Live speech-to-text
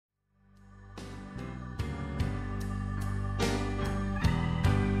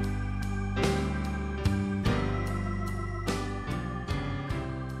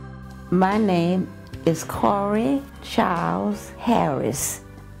My name is Corrie Charles Harris.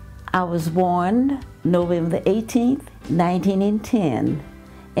 I was born November 18th, 1910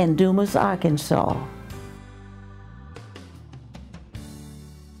 in Dumas, Arkansas.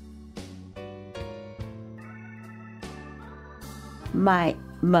 My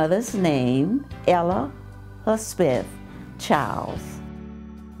mother's name, Ella Husbeth Charles.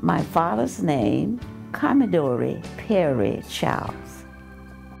 My father's name, Commodore Perry Charles.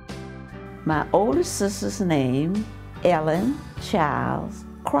 My older sister's name, Ellen Charles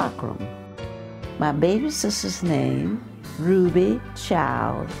Crockram. My baby sister's name, Ruby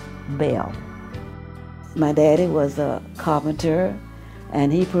Charles Bell. My daddy was a carpenter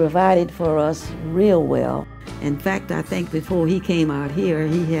and he provided for us real well. In fact, I think before he came out here,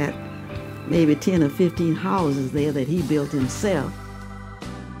 he had maybe 10 or 15 houses there that he built himself.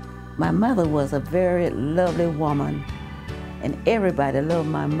 My mother was a very lovely woman, and everybody loved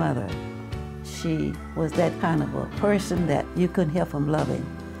my mother. She was that kind of a person that you couldn't help from loving.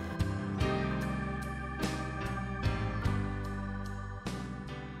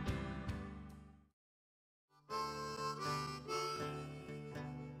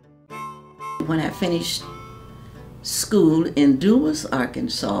 When I finished school in Dumas,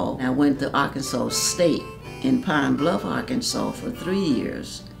 Arkansas, I went to Arkansas State in Pine Bluff, Arkansas for 3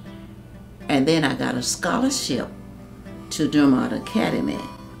 years. And then I got a scholarship to Dermot Academy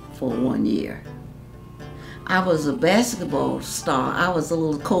for 1 year. I was a basketball star. I was a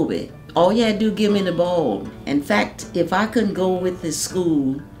little Kobe. All you had to do, give me the ball. In fact, if I couldn't go with the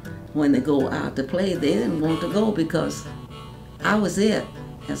school when they go out to play, they didn't want to go because I was it.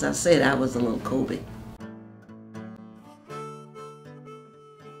 As I said, I was a little Kobe.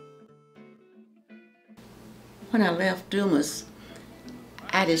 When I left Dumas,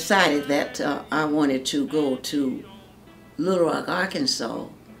 I decided that I wanted to go to Little Rock, Arkansas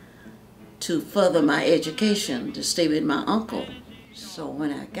to further my education, to stay with my uncle. So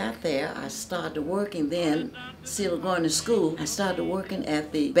when I got there, I started working then, still going to school. I started working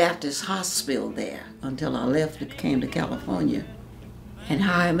at the Baptist hospital there until I left and came to California. And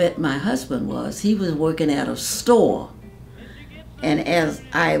how I met my husband was, he was working at a store. And as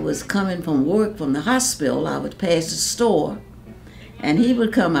I was coming from work from the hospital, I would pass the store, and he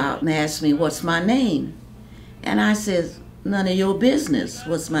would come out and ask me, what's my name? And I said, none of your business,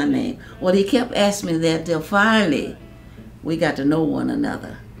 what's my name? Well, he kept asking me that till finally we got to know one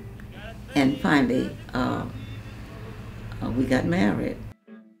another. And finally, we got married.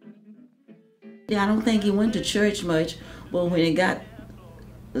 I don't think he went to church much, but when he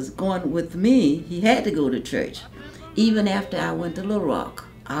was going with me, he had to go to church. Even after I went to Little Rock,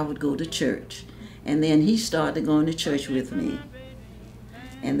 I would go to church. And then he started going to church with me.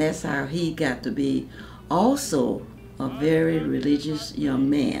 And that's how he got to be also a very religious young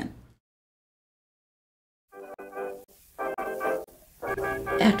man.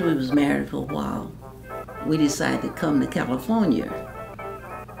 After we was married for a while, we decided to come to California.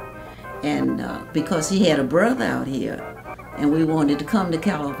 And because he had a brother out here, and we wanted to come to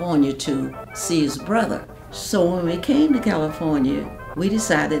California to see his brother. So when we came to California, we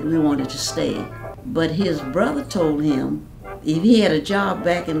decided we wanted to stay. But his brother told him if he had a job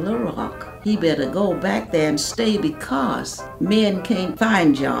back in Little Rock, he better go back there and stay because men can't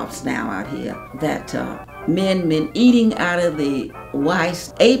find jobs now out here. That men been eating out of the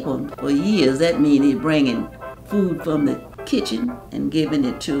wife's apron for years. That means he's bringing food from the kitchen and giving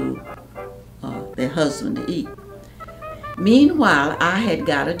it to their husband to eat. Meanwhile, I had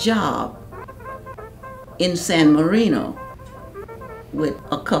got a job in San Marino with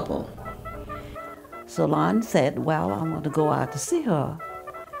a couple. So Lon said, well, I want to go out to see her.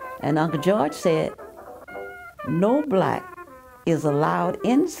 And Uncle George said, no black is allowed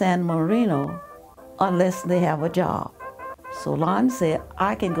in San Marino unless they have a job. So Lon said,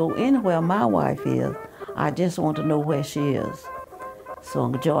 I can go anywhere my wife is. I just want to know where she is. So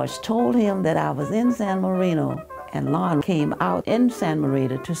Uncle George told him that I was in San Marino, and Lon came out in San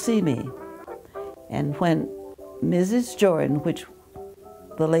Marino to see me. And when Mrs. Jordan, which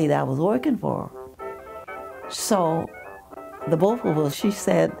the lady I was working for, saw the both of us, she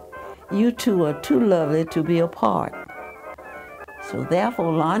said, you two are too lovely to be apart. So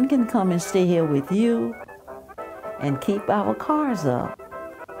therefore, Lon can come and stay here with you and keep our cars up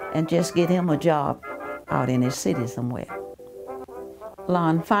and just get him a job out in the city somewhere.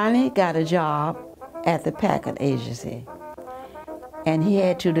 Lon finally got a job at the packing agency, and he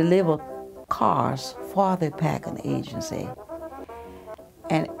had to deliver cars for the packing agency.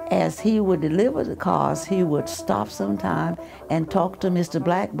 And as he would deliver the cars, he would stop sometime and talk to Mr.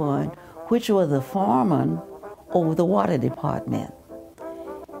 Blackburn, which was the foreman over the water department.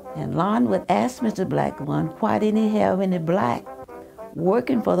 And Lon would ask Mr. Blackburn, why didn't he have any black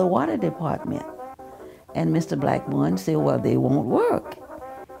working for the water department? And Mr. Blackburn said, well, they won't work.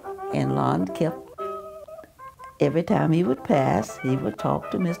 And Lon kept, every time he would pass, he would talk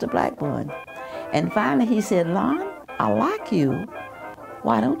to Mr. Blackburn. And finally he said, Lon, I like you.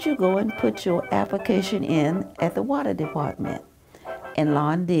 Why don't you go and put your application in at the water department? And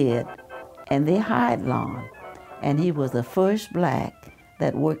Lon did. And they hired Lon. And he was the first black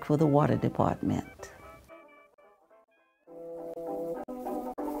that worked for the water department.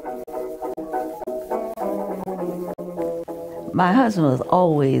 My husband was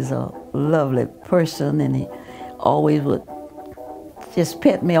always a lovely person, and he always would just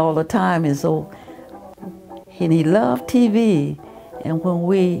pet me all the time, and he loved TV. And when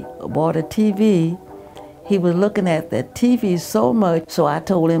we bought a TV, he was looking at the TV so much, so I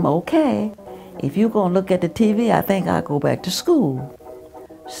told him, okay, if you're gonna look at the TV, I think I'll go back to school.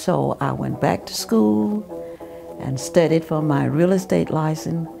 So I went back to school and studied for my real estate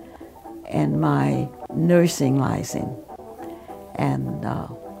license and my nursing license. And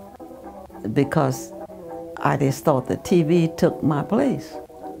because I just thought the TV took my place.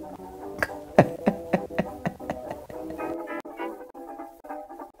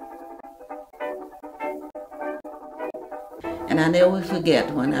 And I never forget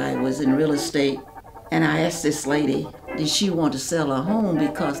when I was in real estate and I asked this lady, did she want to sell her home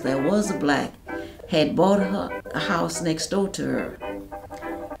because there was a black had bought her a house next door to her.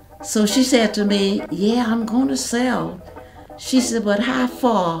 So she said to me, yeah, I'm going to sell. She said, but how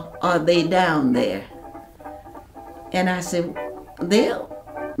far are they down there? And I said, they're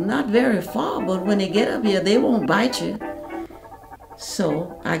not very far, but when they get up here, they won't bite you.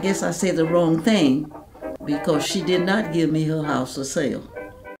 So I guess I said the wrong thing, because she did not give me her house for sale.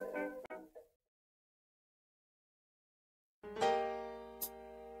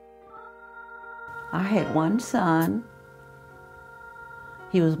 I had one son.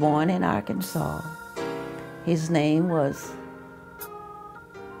 He was born in Arkansas. His name was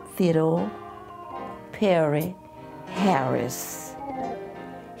Theodore Perry Harris.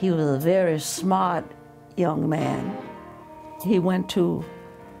 He was a very smart young man. He went to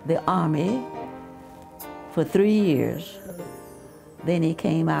the Army for 3 years. Then he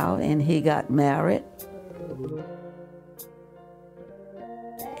came out and he got married.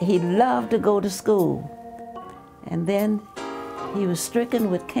 He loved to go to school. And then he was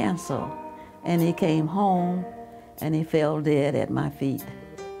stricken with cancer, and he came home and he fell dead at my feet.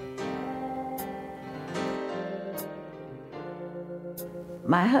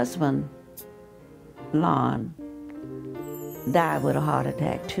 My husband, Lon, died with a heart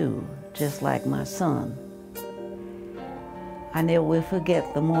attack too, just like my son. I never will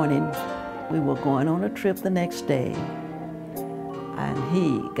forget the morning we were going on a trip the next day, and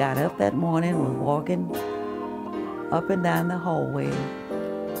he got up that morning, was walking up and down the hallway,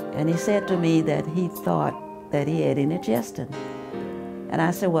 and he said to me that he thought that he had indigestion. And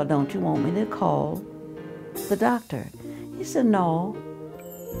I said, well, don't you want me to call the doctor? He said, no,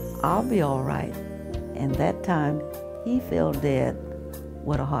 I'll be all right. And that time, he fell dead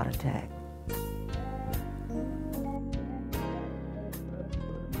with a heart attack.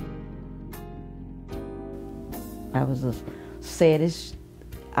 That was the saddest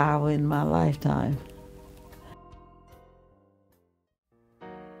hour in my lifetime.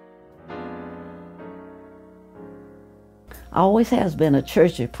 I always has been a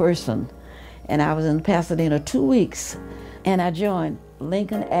churchy person, and I was in Pasadena 2 weeks, and I joined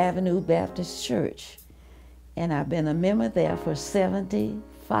Lincoln Avenue Baptist Church, and I've been a member there for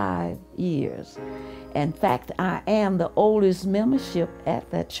 75 years. In fact, I am the oldest membership at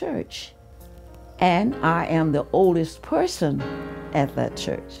that church, and I am the oldest person at that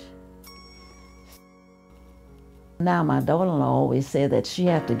church. Now, my daughter-in-law always said that she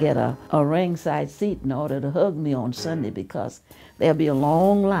had to get a ringside seat in order to hug me on Sunday, because there'll be a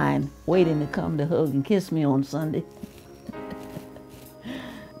long line waiting to come to hug and kiss me on Sunday.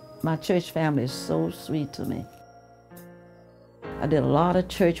 My church family is so sweet to me. I did a lot of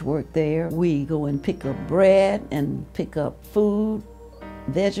church work there. We go and pick up bread and pick up food,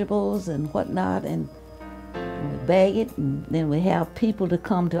 vegetables and whatnot, and we bag it, and then we have people to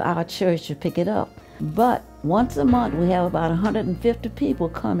come to our church to pick it up. But once a month, we have about 150 people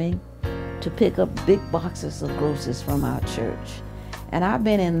coming to pick up big boxes of groceries from our church. And I've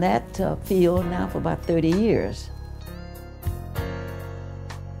been in that field now for about 30 years.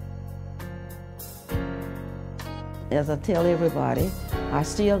 As I tell everybody, I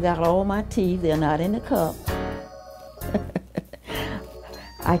still got all my teeth. They're not in the cup.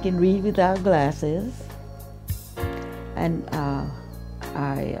 I can read without glasses. And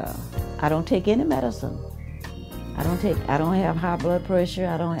I don't take any medicine. I don't have high blood pressure.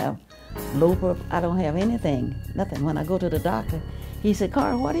 I don't have I don't have anything, nothing. When I go to the doctor, he said,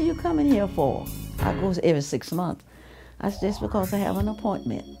 Corrie, what are you coming here for? I go every 6 months. I said, just because I have an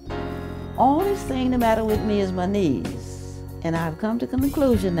appointment. Only thing the matter with me is my knees. And I've come to the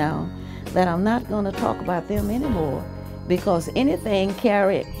conclusion now that I'm not going to talk about them anymore, because anytime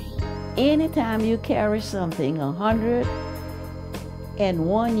you carry something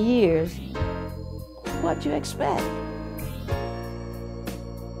 101 years, what you expect?